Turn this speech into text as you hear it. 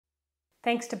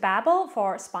Thanks to Babbel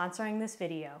for sponsoring this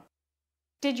video.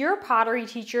 Did your pottery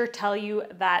teacher tell you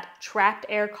that trapped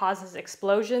air causes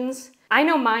explosions? I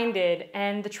know mine did,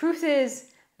 and the truth is,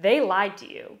 they lied to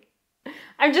you.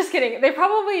 I'm just kidding. They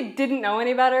probably didn't know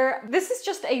any better. This is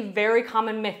just a very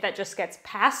common myth that just gets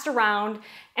passed around,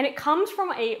 and it comes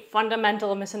from a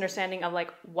fundamental misunderstanding of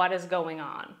what is going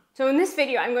on. So in this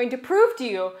video, I'm going to prove to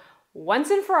you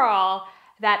once and for all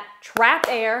that trapped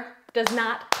air does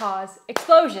not cause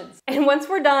explosions. And once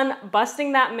we're done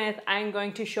busting that myth, I'm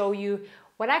going to show you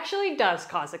what actually does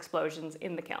cause explosions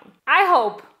in the kiln. I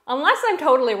hope, unless I'm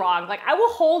totally wrong, I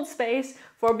will hold space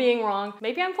for being wrong.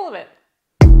 Maybe I'm full of it.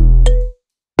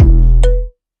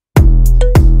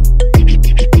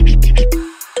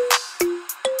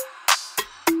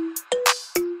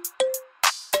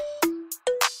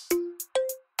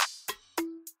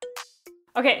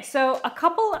 Okay, so a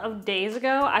couple of days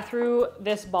ago, I threw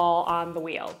this ball on the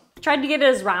wheel. Tried to get it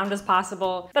as round as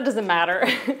possible. That doesn't matter.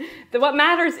 What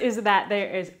matters is that there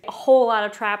is a whole lot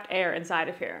of trapped air inside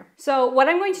of here. So what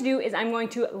I'm going to do is I'm going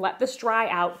to let this dry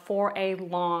out for a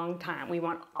long time. We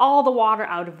want all the water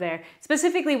out of there.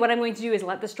 Specifically, what I'm going to do is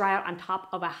let this dry out on top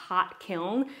of a hot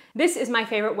kiln. This is my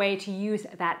favorite way to use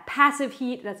that passive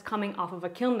heat that's coming off of a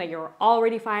kiln that you're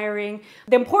already firing.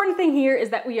 The important thing here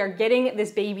is that we are getting this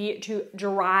baby to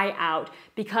dry out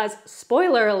because,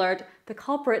 spoiler alert, the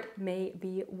culprit may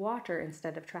be water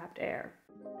instead of trapped air.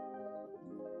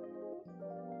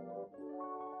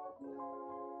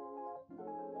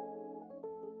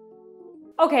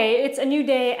 Okay, it's a new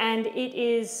day and it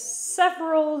is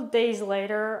several days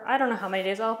later. I don't know how many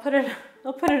days. I'll put it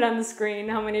on the screen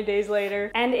how many days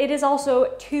later. And it is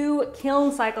also 2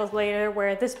 kiln cycles later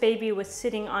where this baby was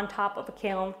sitting on top of a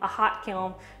kiln, a hot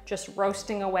kiln, just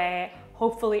roasting away,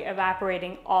 hopefully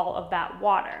evaporating all of that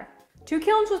water. 2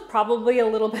 kilns was probably a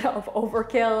little bit of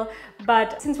overkill,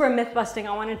 but since we're myth busting,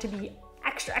 I wanted to be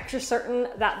extra certain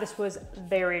that this was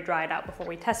very dried out before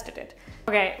we tested it.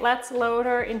 Okay, let's load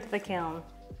her into the kiln.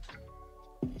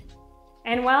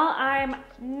 And while I'm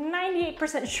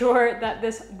 98% sure that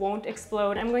this won't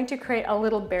explode, I'm going to create a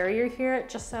little barrier here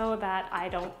just so that I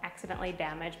don't accidentally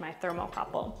damage my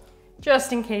thermocouple,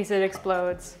 just in case it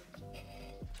explodes.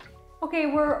 Okay,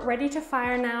 we're ready to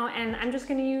fire now, and I'm just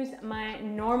gonna use my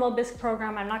normal bisque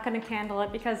program. I'm not gonna candle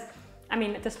it because,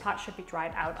 this pot should be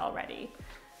dried out already.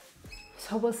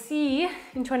 So we'll see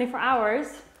in 24 hours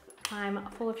if I'm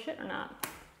full of shit or not.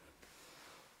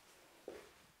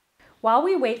 While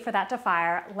we wait for that to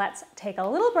fire, let's take a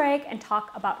little break and talk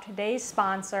about today's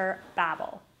sponsor,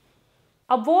 Babbel.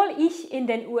 Obwohl ich in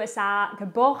den USA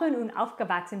geboren und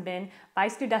aufgewachsen bin,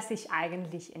 weißt du, dass ich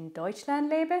eigentlich in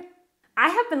Deutschland lebe? I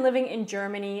have been living in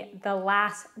Germany the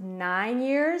last 9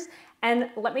 years, and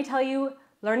let me tell you,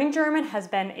 learning German has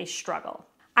been a struggle.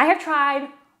 I have tried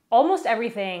almost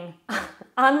everything,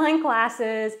 online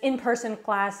classes, in-person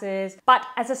classes, but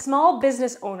as a small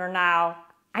business owner now,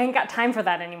 I ain't got time for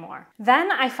that anymore.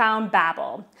 Then I found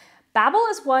Babbel.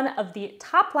 Babbel is one of the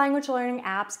top language learning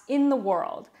apps in the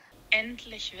world.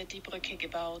 Endlich wird die Brücke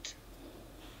gebaut.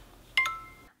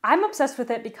 I'm obsessed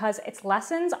with it because its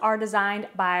lessons are designed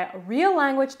by real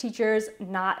language teachers,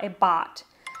 not a bot.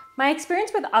 My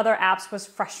experience with other apps was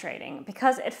frustrating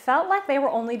because it felt like they were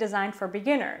only designed for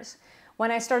beginners. When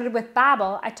I started with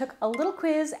Babbel, I took a little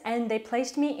quiz and they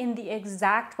placed me in the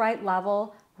exact right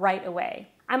level right away.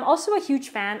 I'm also a huge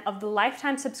fan of the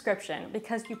lifetime subscription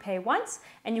because you pay once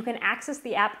and you can access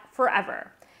the app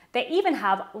forever. They even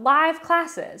have live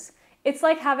classes. It's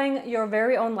like having your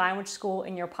very own language school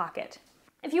in your pocket.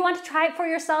 If you want to try it for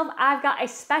yourself, I've got a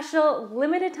special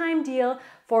limited time deal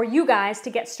for you guys to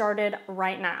get started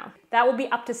right now. That will be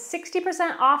up to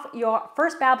 60% off your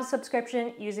first Babbel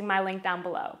subscription using my link down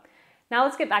below. Now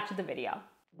let's get back to the video.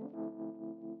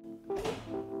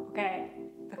 Okay,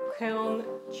 the kiln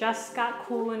just got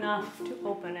cool enough to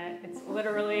open it. It's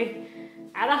literally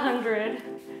at 100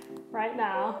 right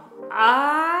now.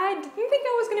 I didn't think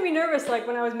I was gonna be nervous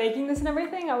when I was making this and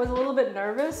everything. I was a little bit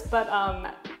nervous, but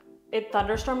it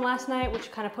thunderstormed last night,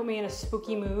 which kind of put me in a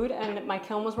spooky mood, and my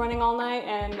kiln was running all night,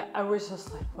 and I was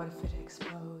just like, what if it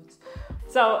explodes?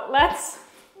 So let's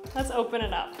open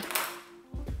it up.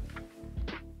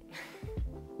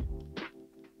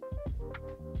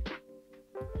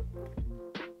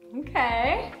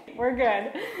 Okay, we're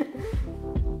good.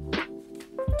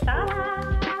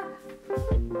 Ta-da!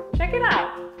 Check it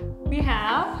out. We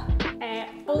have a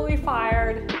fully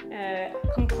fired,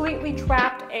 completely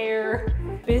trapped air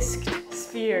bisque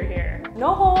sphere here.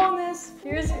 No hole in this.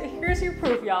 Here's your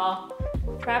proof, y'all.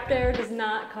 Trapped air does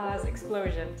not cause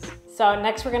explosions. So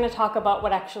next we're gonna talk about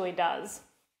what actually does.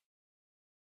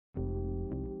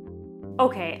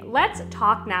 Okay, let's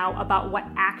talk now about what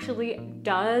actually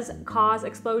does cause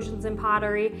explosions in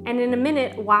pottery, and in a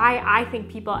minute, why I think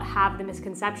people have the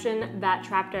misconception that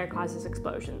trapped air causes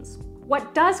explosions.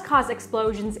 What does cause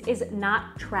explosions is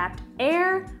not trapped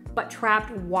air, but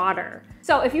trapped water.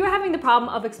 So if you're having the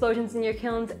problem of explosions in your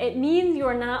kilns, it means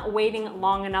you're not waiting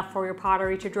long enough for your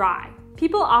pottery to dry.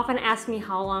 People often ask me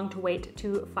how long to wait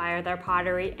to fire their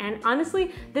pottery, and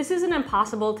honestly, this isn't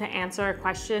impossible to answer a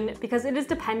question because it is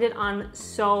dependent on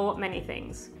so many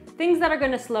things. Things that are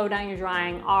going to slow down your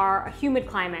drying are a humid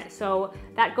climate, so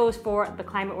that goes for the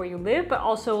climate where you live, but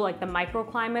also like the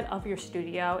microclimate of your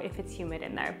studio if it's humid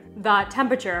in there. The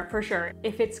temperature, for sure.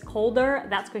 If it's colder,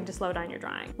 that's going to slow down your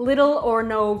drying. Little or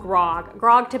no grog.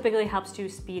 Grog typically helps to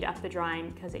speed up the drying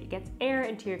because it gets air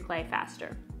into your clay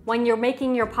faster. When you're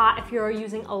making your pot, if you're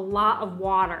using a lot of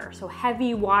water, so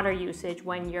heavy water usage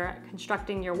when you're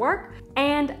constructing your work,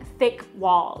 and thick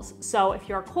walls. So if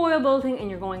you're a coil building and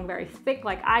you're going very thick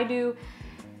like I do,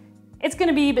 it's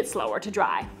gonna be a bit slower to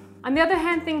dry. On the other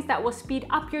hand, things that will speed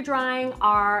up your drying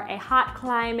are a hot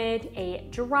climate, a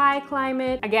dry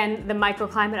climate, again, the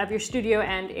microclimate of your studio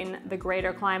and in the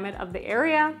greater climate of the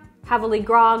area, heavily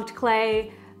grogged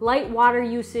clay, light water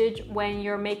usage when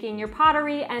you're making your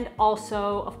pottery, and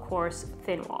also, of course,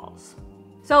 thin walls.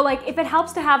 So like, if it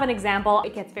helps to have an example,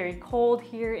 it gets very cold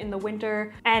here in the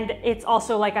winter, and it's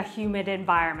also like a humid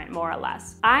environment, more or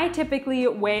less. I typically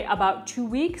wait about 2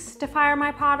 weeks to fire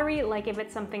my pottery, like if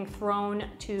it's something thrown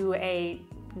to a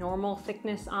normal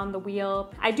thickness on the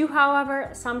wheel. I do, however,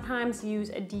 sometimes use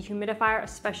a dehumidifier,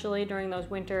 especially during those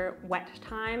winter wet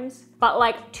times. But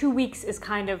like 2 weeks is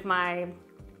kind of my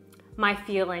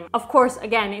feeling. Of course,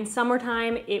 again, in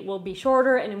summertime, it will be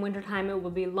shorter, and in wintertime, it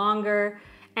will be longer.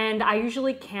 And I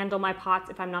usually candle my pots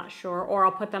if I'm not sure, or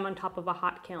I'll put them on top of a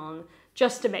hot kiln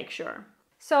just to make sure.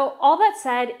 So all that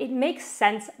said, it makes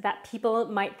sense that people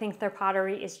might think their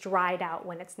pottery is dried out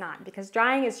when it's not, because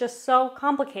drying is just so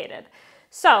complicated.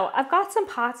 So I've got some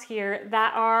pots here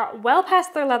that are well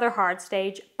past their leather hard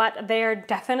stage, but they're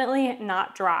definitely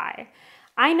not dry.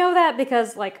 I know that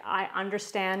because like I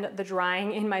understand the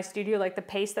drying in my studio, like the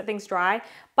pace that things dry,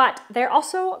 but they're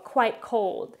also quite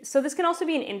cold. So this can also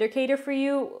be an indicator for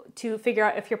you to figure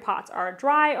out if your pots are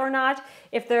dry or not,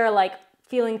 if they're like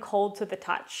feeling cold to the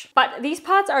touch. But these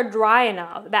pots are dry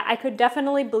enough that I could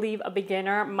definitely believe a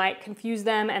beginner might confuse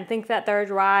them and think that they're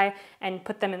dry and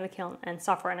put them in the kiln and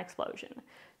suffer an explosion.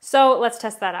 So let's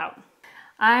test that out.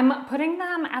 I'm putting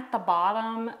them at the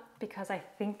bottom because I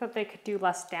think that they could do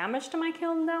less damage to my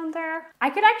kiln down there.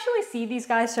 I could actually see these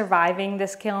guys surviving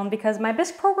this kiln because my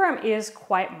bisque program is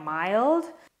quite mild.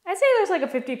 I'd say there's like a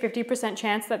 50-50%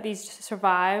 chance that these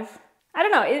survive. I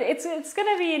don't know, it's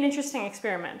gonna be an interesting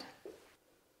experiment.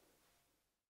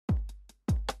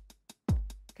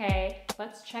 Okay,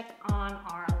 let's check on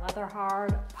our leather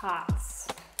hard pots.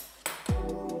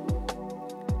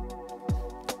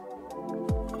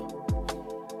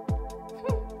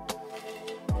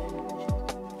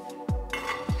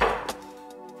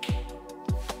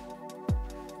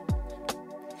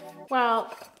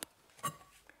 Well,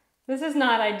 this is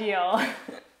not ideal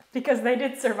because they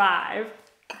did survive.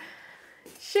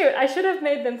 Shoot, I should have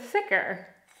made them thicker.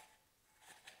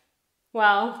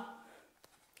 Well,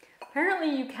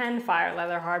 apparently you can fire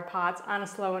leather hard pots on a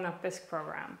slow enough bisque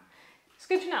program. It's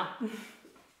good to know.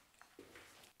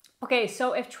 Okay,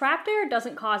 so if trapped air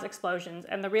doesn't cause explosions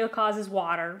and the real cause is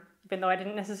water, even though I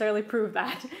didn't necessarily prove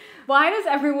that, why does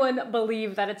everyone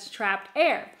believe that it's trapped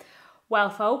air? Well,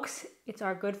 folks, it's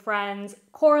our good friends,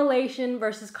 correlation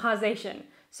versus causation.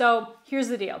 So here's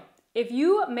the deal. If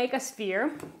you make a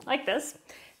sphere like this,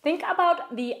 think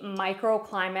about the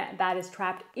microclimate that is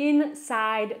trapped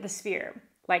inside the sphere,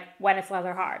 like when it's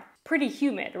leather hard. Pretty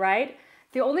humid, right?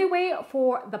 The only way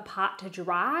for the pot to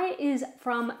dry is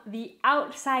from the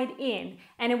outside in,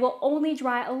 and it will only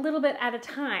dry a little bit at a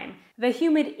time. The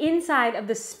humid inside of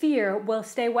the sphere will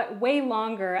stay wet way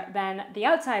longer than the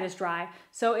outside is dry,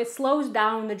 so it slows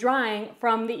down the drying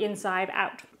from the inside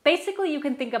out. Basically, you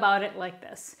can think about it like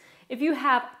this. If you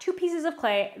have two pieces of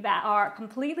clay that are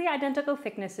completely identical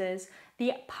thicknesses,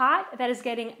 the pot that is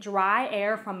getting dry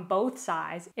air from both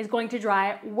sides is going to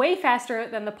dry way faster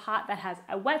than the pot that has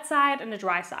a wet side and a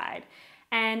dry side.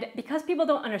 And because people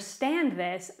don't understand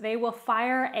this, they will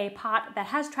fire a pot that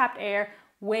has trapped air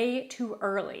way too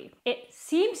early. It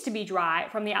seems to be dry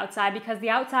from the outside because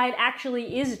the outside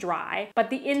actually is dry, but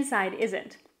the inside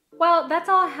isn't. Well, that's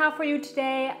all I have for you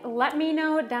today. Let me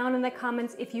know down in the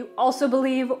comments if you also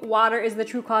believe water is the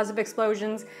true cause of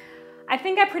explosions. I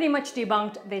think I pretty much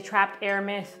debunked the trapped air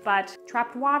myth, but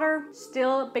trapped water?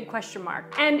 Still big question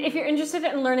mark. And if you're interested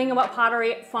in learning about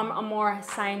pottery from a more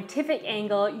scientific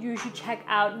angle, you should check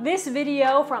out this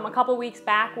video from a couple weeks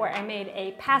back where I made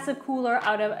a passive cooler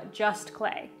out of just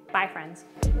clay. Bye, friends.